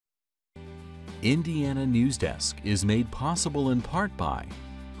Indiana Newsdesk is made possible in part by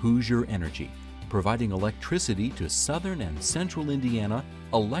Hoosier Energy, providing electricity to southern and central Indiana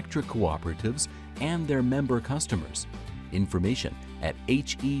electric cooperatives and their member customers. Information at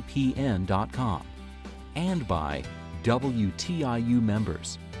hepn.com. And by WTIU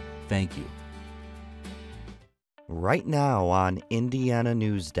members. Thank you. Right now on Indiana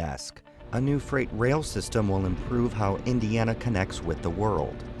Newsdesk, a new freight rail system will improve how Indiana connects with the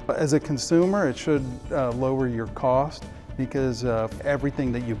world. As a consumer, it should lower your cost because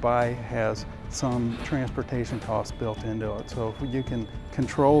everything that you buy has some transportation cost built into it. So if you can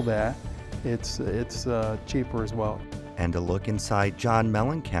control that, it's cheaper as well. And a look inside John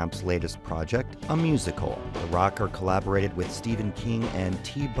Mellencamp's latest project, a musical. The rocker collaborated with Stephen King and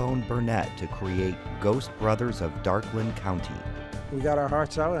T-Bone Burnett to create Ghost Brothers of Darkland County. We got our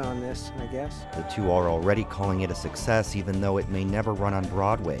hearts out on this, I guess. The two are already calling it a success, even though it may never run on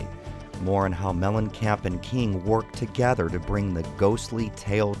Broadway. More on how Mellencamp and King work together to bring the ghostly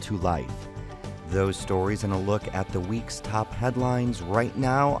tale to life. Those stories and a look at the week's top headlines right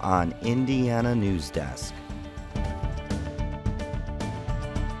now on Indiana Newsdesk.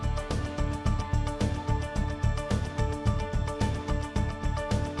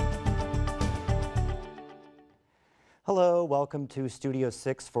 Hello, welcome to Studio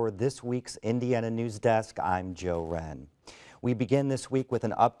 6 for this week's Indiana Newsdesk. I'm Joe Wren. We begin this week with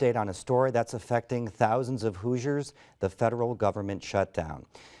an update on a story that's affecting thousands of Hoosiers, the federal government shutdown.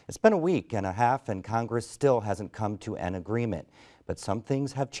 It's been a week and a half and Congress still hasn't come to an agreement, but some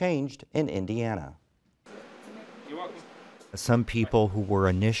things have changed in Indiana. You're welcome. Some people who were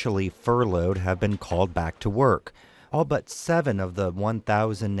initially furloughed have been called back to work. All but 7 of the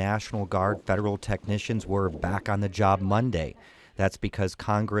 1,000 National Guard federal technicians were back on the job Monday. That's because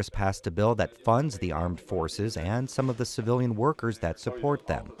Congress passed a bill that funds the armed forces and some of the civilian workers that support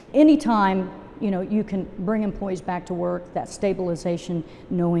them. Anytime, you can bring employees back to work, that stabilization,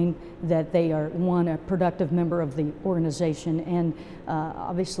 knowing that they are, one, a productive member of the organization, and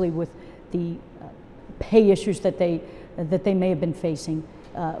obviously with the pay issues that they may have been facing.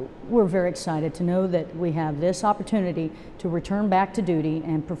 We're very excited to know that we have this opportunity to return back to duty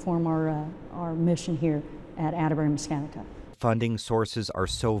and perform our mission here at Atterbury, Muscatatuck. Funding sources are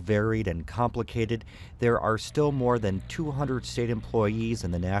so varied and complicated, there are still more than 200 state employees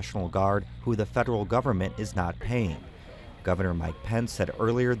in the National Guard who the federal government is not paying. Governor Mike Pence said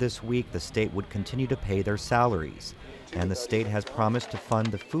earlier this week the state would continue to pay their salaries. And the state has promised to fund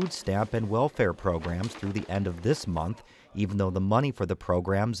the food stamp and welfare programs through the end of this month, even though the money for the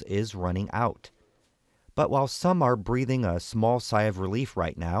programs is running out. But while some are breathing a small sigh of relief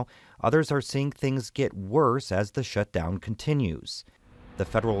right now, others are seeing things get worse as the shutdown continues. The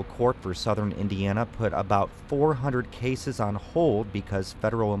federal court for southern Indiana put about 400 cases on hold because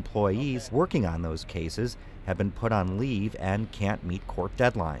federal employees working on those cases have been put on leave and can't meet court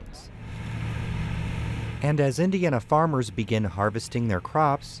deadlines. And as Indiana farmers begin harvesting their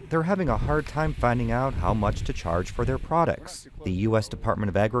crops, they're having a hard time finding out how much to charge for their products. The U.S. Department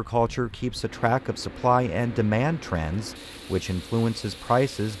of Agriculture keeps a track of supply and demand trends, which influences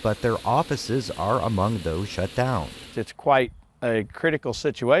prices, but their offices are among those shut down. It's quite a critical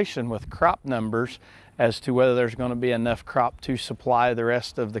situation with crop numbers as to whether there's going to be enough crop to supply the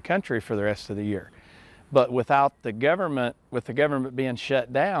rest of the country for the rest of the year. But without the government, with the government being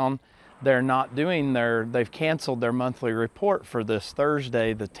shut down, they're not doing they've canceled their monthly report for this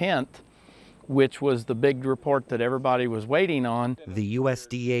Thursday, the 10th, which was the big report that everybody was waiting on. The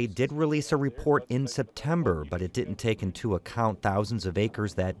USDA did release a report in September, but it didn't take into account thousands of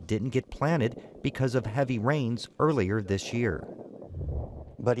acres that didn't get planted because of heavy rains earlier this year.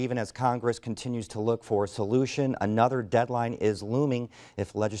 But even as Congress continues to look for a solution, another deadline is looming.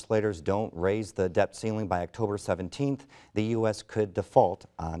 If legislators don't raise the debt ceiling by October 17th, the U.S. could default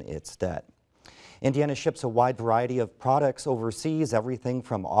on its debt. Indiana ships a wide variety of products overseas, everything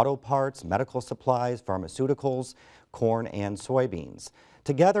from auto parts, medical supplies, pharmaceuticals, corn, and soybeans.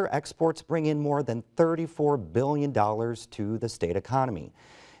 Together, exports bring in more than $34 billion to the state economy.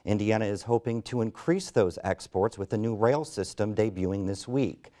 Indiana is hoping to increase those exports with a new rail system debuting this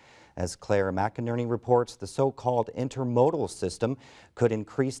week. As Claire McInerney reports, the so-called intermodal system could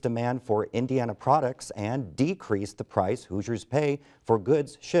increase demand for Indiana products and decrease the price Hoosiers pay for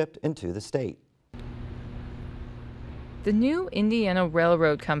goods shipped into the state. The new Indiana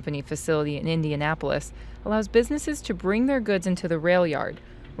Railroad Company facility in Indianapolis allows businesses to bring their goods into the rail yard,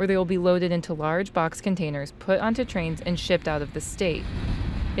 where they will be loaded into large box containers, put onto trains, and shipped out of the state.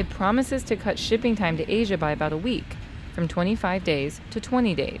 It promises to cut shipping time to Asia by about a week, from 25 days to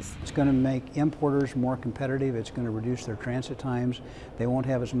 20 days. It's going to make importers more competitive. It's going to reduce their transit times. They won't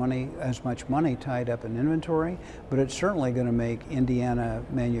have as much money tied up in inventory, but it's certainly going to make Indiana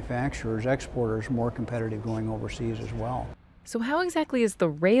manufacturers, exporters, more competitive going overseas as well. So how exactly is the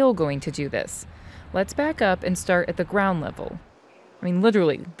rail going to do this? Let's back up and start at the ground level. I mean,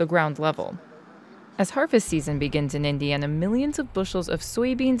 literally, the ground level. As harvest season begins in Indiana, millions of bushels of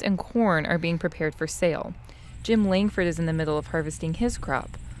soybeans and corn are being prepared for sale. Jim Langford is in the middle of harvesting his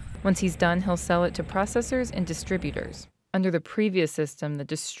crop. Once he's done, he'll sell it to processors and distributors. Under the previous system, the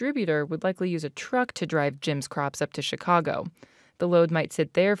distributor would likely use a truck to drive Jim's crops up to Chicago. The load might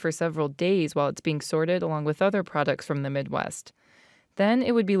sit there for several days while it's being sorted along with other products from the Midwest. Then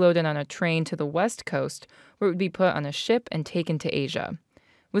it would be loaded on a train to the West Coast, where it would be put on a ship and taken to Asia.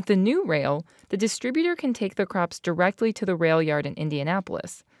 With the new rail, the distributor can take the crops directly to the rail yard in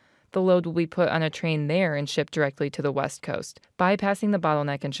Indianapolis. The load will be put on a train there and shipped directly to the West Coast, bypassing the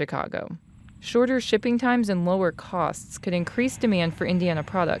bottleneck in Chicago. Shorter shipping times and lower costs could increase demand for Indiana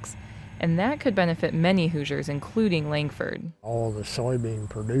products, and that could benefit many Hoosiers, including Langford. All the soybean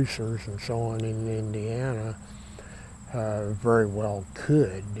producers and so on in Indiana very well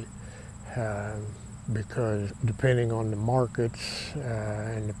could, because depending on the markets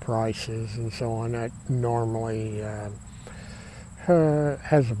and the prices and so on, that normally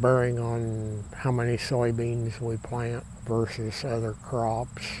has a bearing on how many soybeans we plant versus other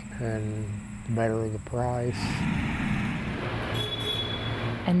crops, and the better the price.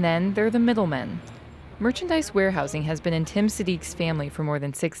 And then there are the middlemen. Merchandise warehousing has been in Tim Sadiq's family for more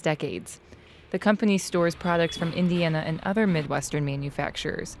than 6 decades. The company stores products from Indiana and other Midwestern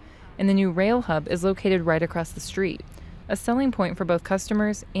manufacturers, and the new rail hub is located right across the street, a selling point for both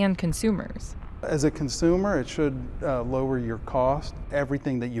customers and consumers. As a consumer, it should lower your cost.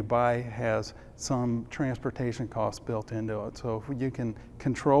 Everything that you buy has some transportation costs built into it. So if you can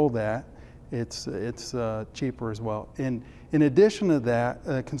control that, it's cheaper as well. In addition to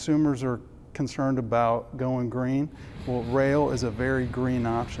that, consumers are concerned about going green. Well, rail is a very green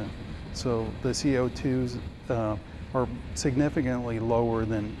option. So the CO2s are significantly lower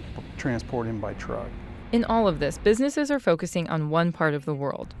than transporting by truck. In all of this, businesses are focusing on one part of the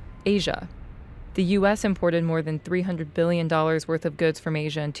world, Asia. The U.S. imported more than $300 billion worth of goods from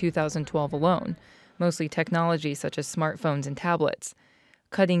Asia in 2012 alone, mostly technology such as smartphones and tablets.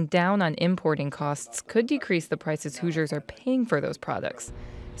 Cutting down on importing costs could decrease the prices Hoosiers are paying for those products.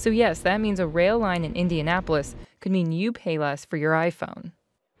 So yes, that means a rail line in Indianapolis could mean you pay less for your iPhone.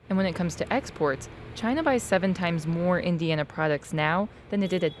 And when it comes to exports, China buys 7 times more Indiana products now than it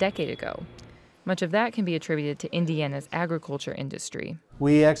did a decade ago. Much of that can be attributed to Indiana's agriculture industry.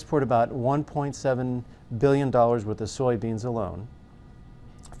 We export about $1.7 billion worth of soybeans alone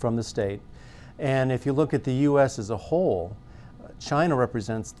from the state. And if you look at the U.S. as a whole, China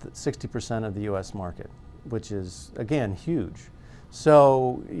represents 60% of the U.S. market, which is, again, huge.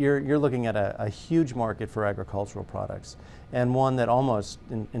 So you're looking at a huge market for agricultural products, and one that almost,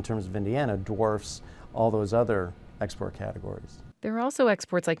 in terms of Indiana, dwarfs all those other export categories. There are also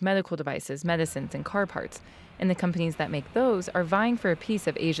exports like medical devices, medicines, and car parts, and the companies that make those are vying for a piece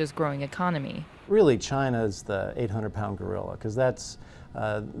of Asia's growing economy. Really, China is the 800-pound gorilla, because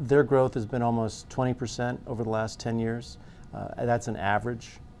their growth has been almost 20% over the last 10 years. That's an average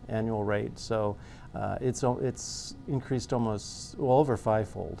annual rate, so it's increased almost, well, over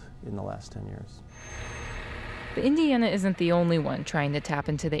 5-fold in the last 10 years. But Indiana isn't the only one trying to tap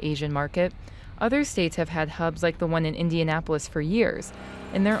into the Asian market. Other states have had hubs like the one in Indianapolis for years,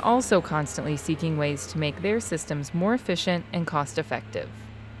 and they're also constantly seeking ways to make their systems more efficient and cost-effective.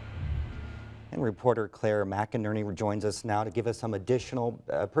 And reporter Claire McInerney joins us now to give us some additional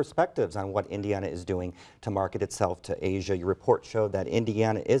perspectives on what Indiana is doing to market itself to Asia. Your report showed that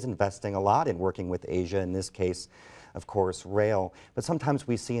Indiana is investing a lot in working with Asia, in this case, of course, rail. But sometimes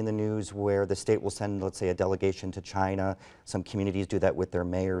we see in the news where the state will send, let's say, a delegation to China. Some communities do that with their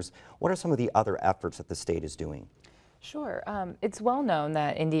mayors. What are some of the other efforts that the state is doing? Sure. It's well known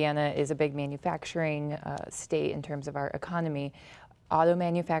that Indiana is a big manufacturing state in terms of our economy. Auto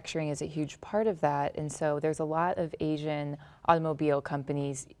manufacturing is a huge part of that, and so there's a lot of Asian automobile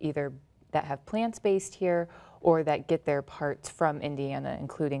companies either that have plants based here or that get their parts from Indiana,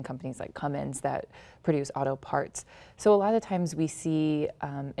 including companies like Cummins that produce auto parts. So a lot of times we see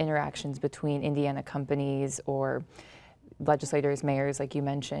interactions between Indiana companies or legislators, mayors, like you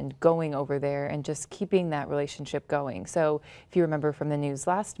mentioned, going over there and just keeping that relationship going. So if you remember from the news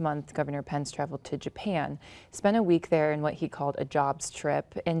last month, Governor Pence traveled to Japan, spent a week there in what he called a jobs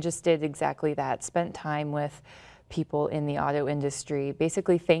trip, and just did exactly that, spent time with people in the auto industry,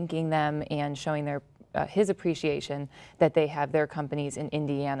 basically thanking them and showing their his appreciation that they have their companies in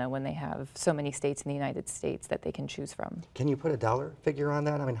Indiana when they have so many states in the United States that they can choose from. Can you put a dollar figure on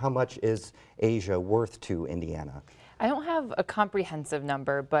that? I mean, how much is Asia worth to Indiana? I don't have a comprehensive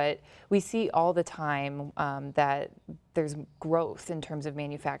number, but we see all the time that there's growth in terms of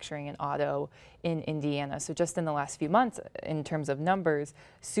manufacturing and auto in Indiana. So just in the last few months, in terms of numbers,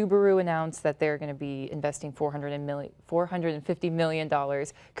 Subaru announced that they're going to be investing $450 million,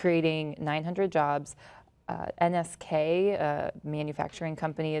 creating 900 jobs. NSK, a manufacturing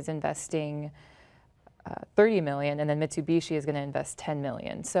company, is investing $30 million, and then Mitsubishi is going to invest $10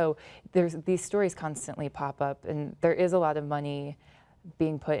 million. So these stories constantly pop up, and there is a lot of money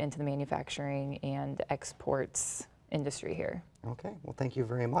being put into the manufacturing and exports industry here. Okay, well, thank you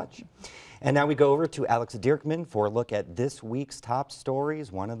very much. And now we go over to Alex Dierkman for a look at this week's top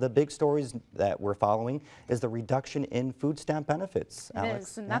stories. One of the big stories that we're following is the reduction in food stamp benefits. It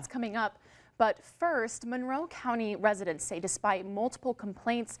is, and that's coming up. But first, Monroe County residents say despite multiple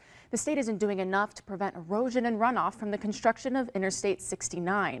complaints, the state isn't doing enough to prevent erosion and runoff from the construction of Interstate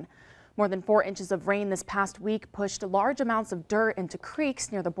 69. More than 4 inches of rain this past week pushed large amounts of dirt into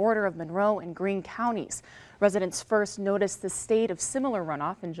creeks near the border of Monroe and Greene counties. Residents first noticed the state of similar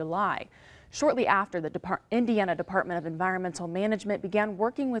runoff in July. Shortly after, the Indiana Department of Environmental Management began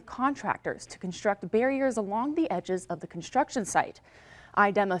working with contractors to construct barriers along the edges of the construction site.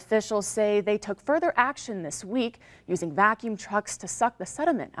 IDEM officials say they took further action this week using vacuum trucks to suck the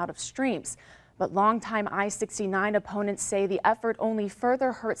sediment out of streams. But longtime I-69 opponents say the effort only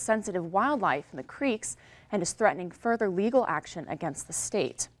further hurts sensitive wildlife in the creeks and is threatening further legal action against the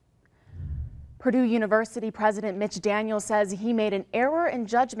state. Purdue University President Mitch Daniels says he made an error in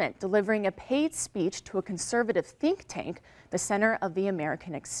judgment delivering a paid speech to a conservative think tank, the Center of the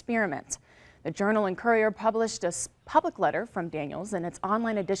American Experiment. The Journal and Courier published a public letter from Daniels in its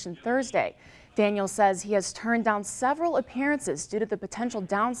online edition Thursday. Daniels says he has turned down several appearances due to the potential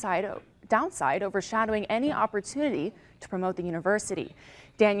downside overshadowing any opportunity to promote the university.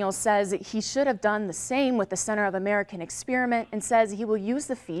 Daniels says he should have done the same with the Center of American Experiment and says he will use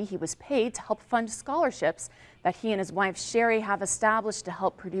the fee he was paid to help fund scholarships that he and his wife Sherry have established to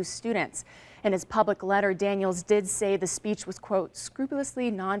help Purdue students. In his public letter, Daniels did say the speech was, quote,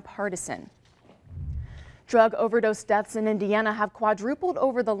 scrupulously nonpartisan. Drug overdose deaths in Indiana have quadrupled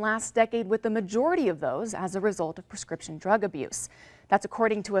over the last decade, with the majority of those as a result of prescription drug abuse. That's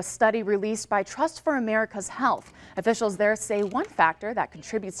according to a study released by Trust for America's Health. Officials there say one factor that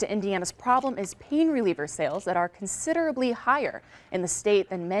contributes to Indiana's problem is pain reliever sales that are considerably higher in the state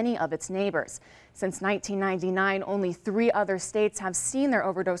than many of its neighbors. Since 1999, only 3 other states have seen their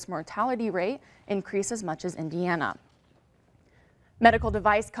overdose mortality rate increase as much as Indiana. Medical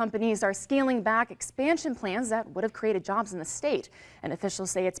device companies are scaling back expansion plans that would have created jobs in the state, and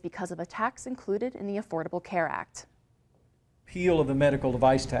officials say it's because of a tax included in the Affordable Care Act. Repeal of the medical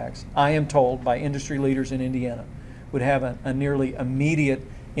device tax, I am told by industry leaders in Indiana, would have a nearly immediate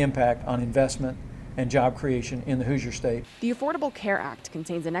impact on investment and job creation in the Hoosier State. The Affordable Care Act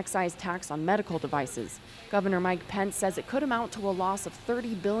contains an excise tax on medical devices. Governor Mike Pence says it could amount to a loss of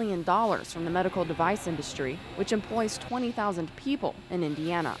 $30 billion from the medical device industry, which employs 20,000 people in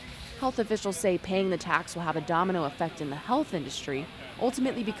Indiana. Health officials say paying the tax will have a domino effect in the health industry,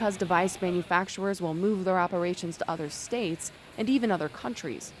 ultimately because device manufacturers will move their operations to other states and even other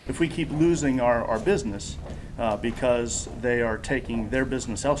countries. If we keep losing our business because they are taking their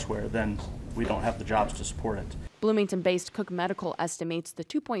business elsewhere, then we don't have the jobs to support it. Bloomington-based Cook Medical estimates the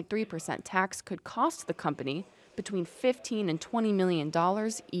 2.3% tax could cost the company between $15 and $20 million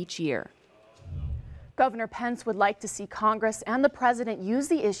each year. Governor Pence would like to see Congress and the president use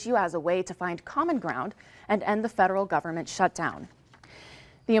the issue as a way to find common ground and end the federal government shutdown.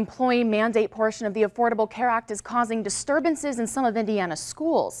 The employee mandate portion of the Affordable Care Act is causing disturbances in some of Indiana's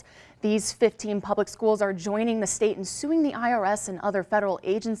schools. These 15 public schools are joining the state in suing the IRS and other federal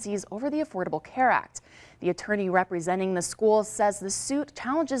agencies over the Affordable Care Act. The attorney representing the schools says the suit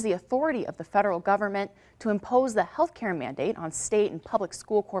challenges the authority of the federal government to impose the health care mandate on state and public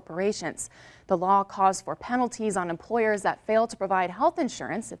school corporations. The law calls for penalties on employers that fail to provide health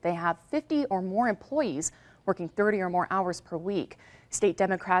insurance if they have 50 or more employees working 30 or more hours per week. State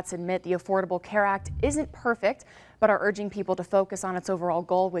Democrats admit the Affordable Care Act isn't perfect, but are urging people to focus on its overall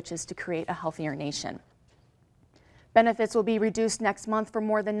goal, which is to create a healthier nation. Benefits will be reduced next month for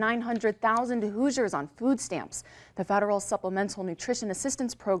more than 900,000 Hoosiers on food stamps. The Federal Supplemental Nutrition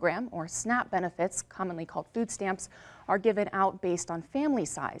Assistance Program, or SNAP benefits, commonly called food stamps, are given out based on family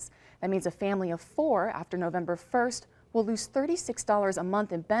size. That means a family of 4 after November 1st will lose $36 a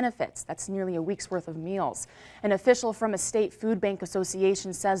month in benefits. That's nearly a week's worth of meals. An official from a state food bank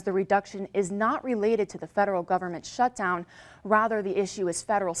association says the reduction is not related to the federal government shutdown. Rather, the issue is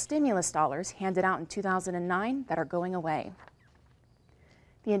federal stimulus dollars handed out in 2009 that are going away.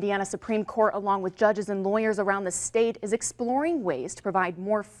 The Indiana Supreme Court, along with judges and lawyers around the state, is exploring ways to provide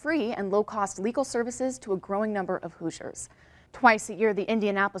more free and low-cost legal services to a growing number of Hoosiers. Twice a year, the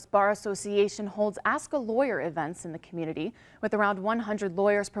Indianapolis Bar Association holds Ask a Lawyer events in the community, with around 100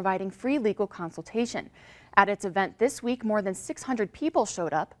 lawyers providing free legal consultation. At its event this week, more than 600 people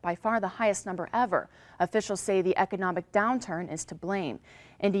showed up, by far the highest number ever. Officials say the economic downturn is to blame.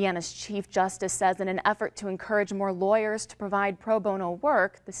 Indiana's Chief Justice says in an effort to encourage more lawyers to provide pro bono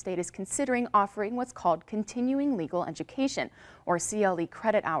work, the state is considering offering what's called continuing legal education, or CLE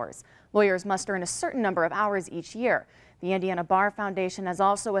credit hours. Lawyers must earn a certain number of hours each year. The Indiana Bar Foundation has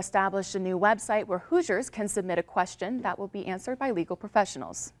also established a new website where Hoosiers can submit a question that will be answered by legal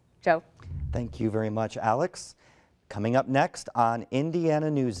professionals. Joe. Thank you very much, Alex. Coming up next on Indiana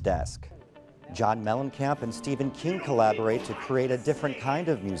Newsdesk, John Mellencamp and Stephen King collaborate to create a different kind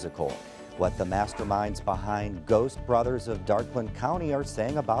of musical. What the masterminds behind Ghost Brothers of Darkland County are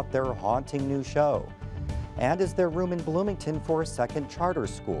saying about their haunting new show. And is there room in Bloomington for a second charter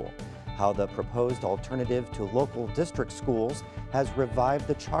school? How the proposed alternative to local district schools has revived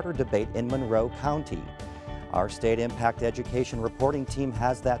the charter debate in Monroe County. Our State Impact Education reporting team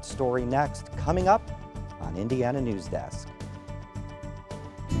has that story next, coming up on Indiana Newsdesk.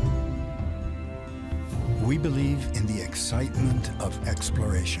 We believe in the excitement of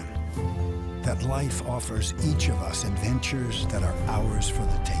exploration, that life offers each of us adventures that are ours for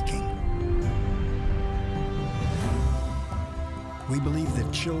the taking. We believe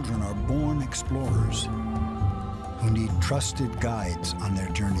that children are born explorers who need trusted guides on their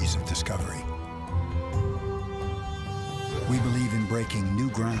journeys of discovery. We believe in breaking new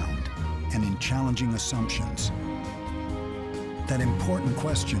ground and in challenging assumptions. That important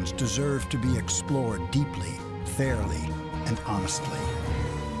questions deserve to be explored deeply, fairly, and honestly.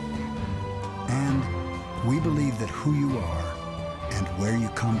 And we believe that who you are and where you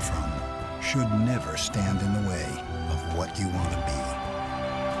come from should never stand in the way of what you want to be.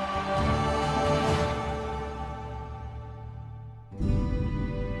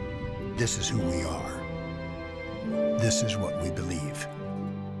 This is who we are. This is what we believe.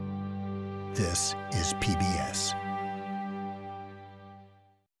 This is PBS.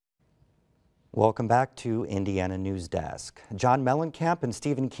 Welcome back to Indiana Newsdesk. John Mellencamp and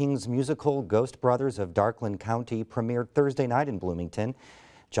Stephen King's musical Ghost Brothers of Darkland County premiered Thursday night in Bloomington.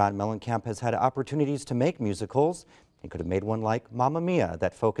 John Mellencamp has had opportunities to make musicals. He could have made one like Mamma Mia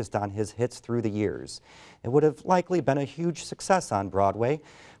that focused on his hits through the years. It would have likely been a huge success on Broadway,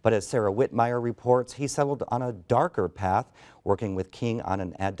 but as Sarah Whitmire reports, he settled on a darker path, working with King on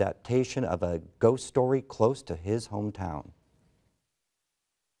an adaptation of a ghost story close to his hometown.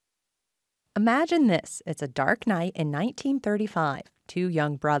 Imagine this. It's a dark night in 1935. Two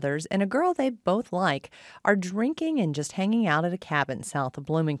young brothers and a girl they both like are drinking and just hanging out at a cabin south of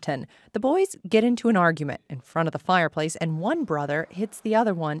Bloomington. The boys get into an argument in front of the fireplace, and one brother hits the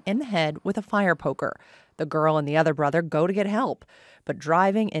other one in the head with a fire poker. The girl and the other brother go to get help, but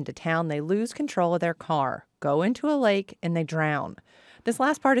driving into town, they lose control of their car, go into a lake, and they drown. This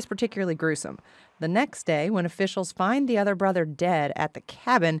last part is particularly gruesome. The next day, when officials find the other brother dead at the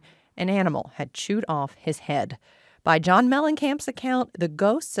cabin, an animal had chewed off his head. By John Mellencamp's account, the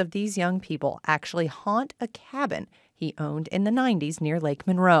ghosts of these young people actually haunt a cabin he owned in the 90s near Lake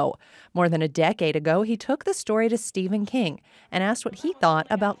Monroe. More than a decade ago, he took the story to Stephen King and asked what he thought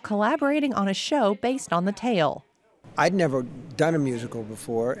about collaborating on a show based on the tale. I'd never done a musical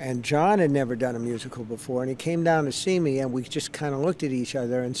before, and John had never done a musical before, and he came down to see me, and we just kind of looked at each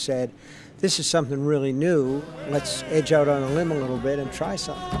other and said, this is something really new. Let's edge out on a limb a little bit and try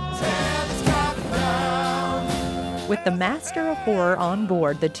something. With the master of horror on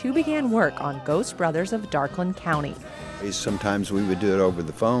board, the two began work on Ghost Brothers of Darkland County. Sometimes we would do it over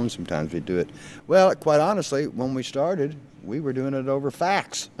the phone, sometimes we'd do it, well, quite honestly, when we started, we were doing it over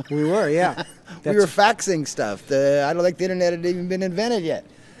fax. We were, yeah. We were faxing stuff. I don't think the internet had even been invented yet.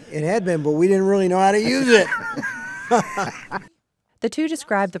 It had been, but we didn't really know how to use it. The two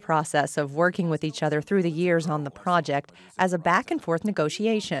described the process of working with each other through the years on the project as a back-and-forth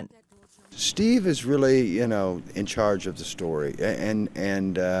negotiation. Steve is really, in charge of the story,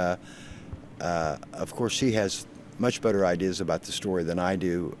 and of course he has much better ideas about the story than I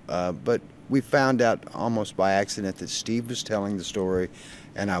do, but we found out almost by accident that Steve was telling the story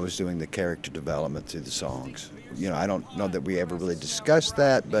and I was doing the character development through the songs. I don't know that we ever really discussed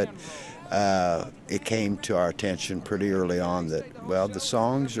that, but it came to our attention pretty early on that, well, the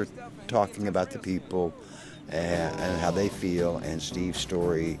songs are talking about the people and how they feel, and Steve's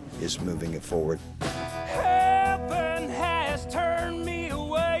story is moving it forward. Heaven has turned me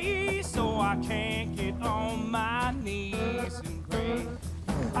away, so I can't get on my knees and pray.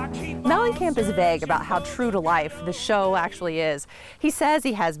 Mellencamp is vague about how true to life the show actually is. He says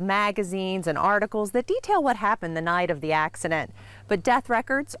he has magazines and articles that detail what happened the night of the accident. But death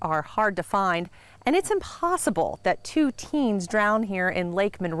records are hard to find, and it's impossible that 2 teens drowned here in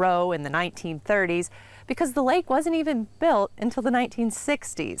Lake Monroe in the 1930s because the lake wasn't even built until the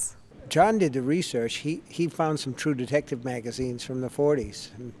 1960s. John did the research. He found some True Detective magazines from the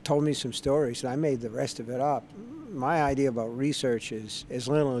 40s and told me some stories, and I made the rest of it up. My idea about research is as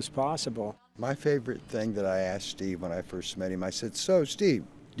little as possible. My favorite thing that I asked Steve when I first met him, I said, so Steve,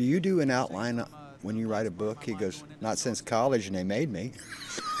 do you do an outline when you write a book? He goes, not since college, and they made me.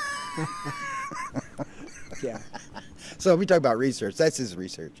 Yeah. So we talk about research. That's his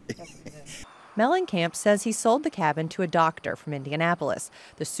research. Mellencamp says he sold the cabin to a doctor from Indianapolis.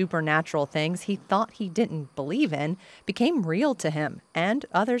 The supernatural things he thought he didn't believe in became real to him and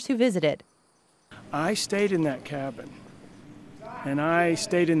others who visited. I stayed in that cabin, and I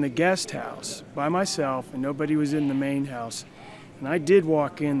stayed in the guest house by myself, and nobody was in the main house. And I did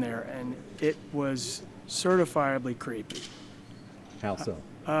walk in there, and it was certifiably creepy. How so?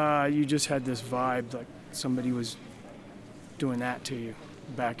 You just had this vibe like somebody was doing that to you,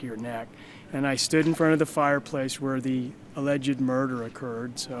 back of your neck. And I stood in front of the fireplace where the alleged murder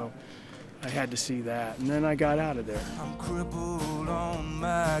occurred, so I had to see that. And then I got out of there. I'm crippled on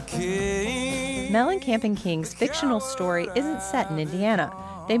my case. Mellencamp and King's fictional story isn't set in Indiana.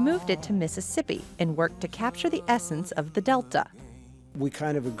 They moved it to Mississippi and worked to capture the essence of the Delta. We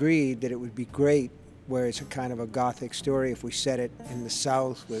kind of agreed that it would be great where it's a kind of a Gothic story if we set it in the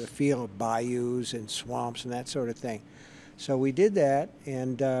South with a feel of bayous and swamps and that sort of thing. So we did that,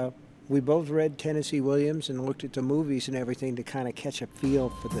 and we both read Tennessee Williams and looked at the movies and everything to kind of catch a feel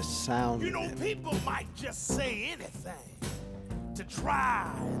for the sound. You know, people might just say anything to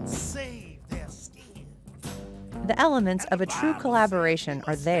try and save their skin. The elements of a true collaboration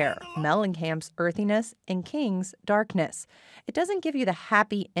are there, Mellencamp's earthiness and King's darkness. It doesn't give you the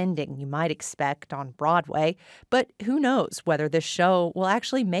happy ending you might expect on Broadway, but who knows whether this show will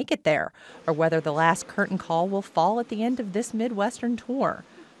actually make it there or whether the last curtain call will fall at the end of this Midwestern tour.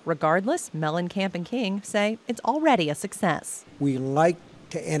 Regardless, Mellencamp and King say it's already a success. We like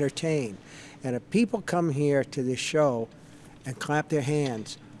to entertain, and if people come here to this show and clap their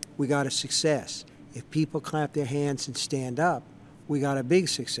hands, we got a success. If people clap their hands and stand up, we got a big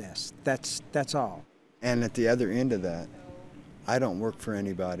success. That's all. And at the other end of that, I don't work for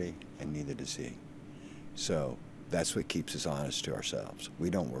anybody, and neither does he. So that's what keeps us honest to ourselves.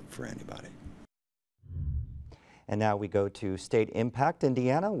 We don't work for anybody. And now we go to State Impact,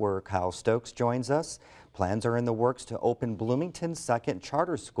 Indiana, where Kyle Stokes joins us. Plans are in the works to open Bloomington's second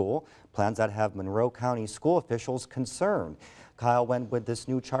charter school, plans that have Monroe County school officials concerned. Kyle, when would this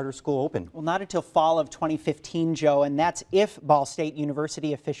new charter school open? Well, not until fall of 2015, Joe, and that's if Ball State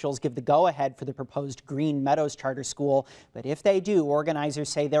University officials give the go-ahead for the proposed Green Meadows Charter School. But if they do, organizers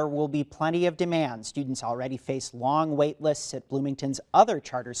say there will be plenty of demand. Students already face long wait lists at Bloomington's other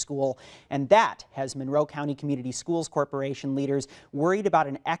charter school, and that has Monroe County Community Schools Corporation leaders worried about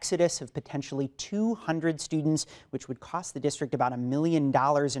an exodus of potentially 200 students, which would cost the district about $1 million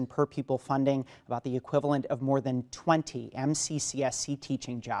in per-pupil funding, about the equivalent of more than 20 MCCSC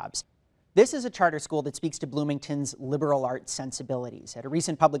teaching jobs. This is a charter school that speaks to Bloomington's liberal arts sensibilities. At a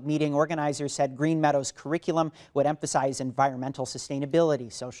recent public meeting, organizers said Green Meadows' curriculum would emphasize environmental sustainability,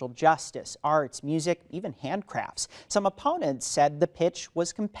 social justice, arts, music, even handcrafts. Some opponents said the pitch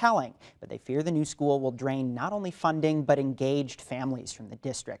was compelling, but they fear the new school will drain not only funding but engaged families from the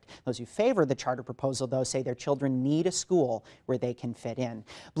district. Those who favor the charter proposal, though, say their children need a school where they can fit in.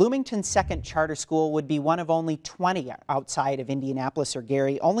 Bloomington's second charter school would be one of only 20 outside of Indianapolis or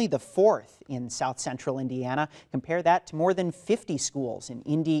Gary, only the fourth in South Central Indiana. Compare that to more than 50 schools in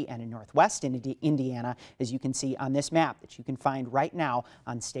Indy and in Northwest Indiana, as you can see on this map that you can find right now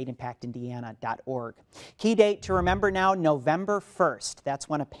on stateimpactindiana.org. Key date to remember now, November 1st. That's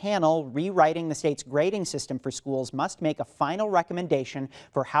when a panel rewriting the state's grading system for schools must make a final recommendation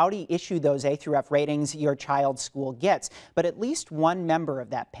for how to issue those A through F ratings your child's school gets. But at least one member of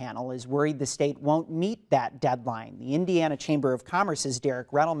that panel is worried the state won't meet that deadline. The Indiana Chamber of Commerce's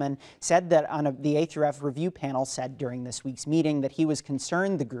Derek Rettelman said that the A through F review panel said during this week's meeting that he was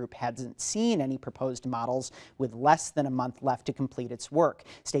concerned the group hasn't seen any proposed models with less than a month left to complete its work.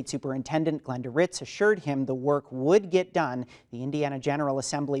 State Superintendent Glenda Ritz assured him the work would get done. The Indiana General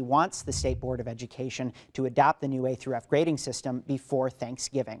Assembly wants the State Board of Education to adopt the new A through F grading system before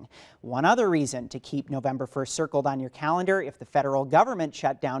Thanksgiving. One other reason to keep November 1st circled on your calendar: if the federal government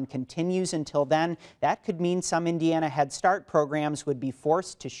shutdown continues until then, that could mean some Indiana Head Start programs would be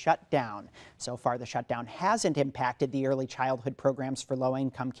forced to shut down. So far, the shutdown hasn't impacted the early childhood programs for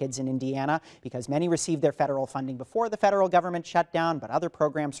low-income kids in Indiana because many received their federal funding before the federal government shut down, but other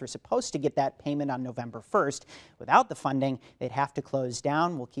programs were supposed to get that payment on November 1st. Without the funding, they'd have to close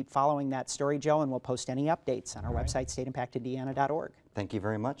down. We'll keep following that story, Joe, and we'll post any updates on our website, stateimpactindiana.org. Thank you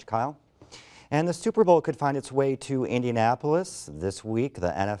very much, Kyle. And the Super Bowl could find its way to Indianapolis. This week,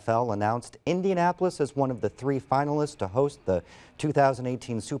 the NFL announced Indianapolis as one of the 3 finalists to host the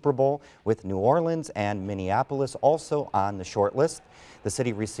 2018 Super Bowl, with New Orleans and Minneapolis also on the short list. The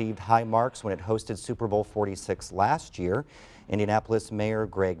city received high marks when it hosted Super Bowl 46 last year. Indianapolis Mayor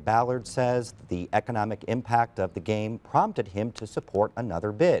Greg Ballard says the economic impact of the game prompted him to support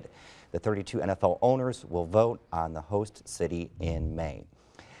another bid. The 32 NFL owners will vote on the host city in May.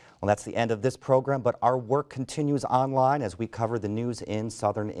 Well, that's the end of this program, but our work continues online as we cover the news in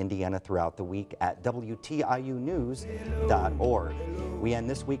southern Indiana throughout the week at WTIUnews.org. We end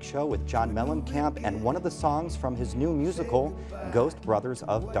this week's show with John Mellencamp and one of the songs from his new musical, Ghost Brothers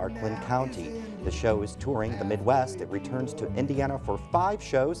of Darkland County. The show is touring the Midwest. It returns to Indiana for 5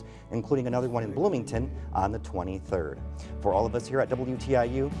 shows, including another one in Bloomington on the 23rd. For all of us here at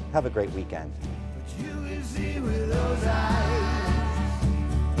WTIU, have a great weekend.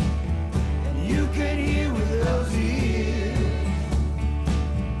 You can hear with those ears,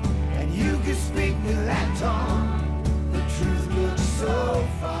 and you can speak with that tongue. The truth looks so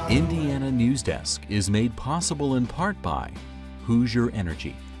far. Indiana Newsdesk is made possible in part by Hoosier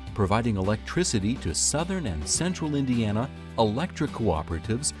Energy, providing electricity to southern and central Indiana electric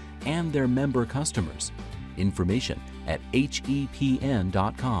cooperatives and their member customers. Information at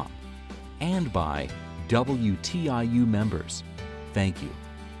hepn.com. And by WTIU members. Thank you.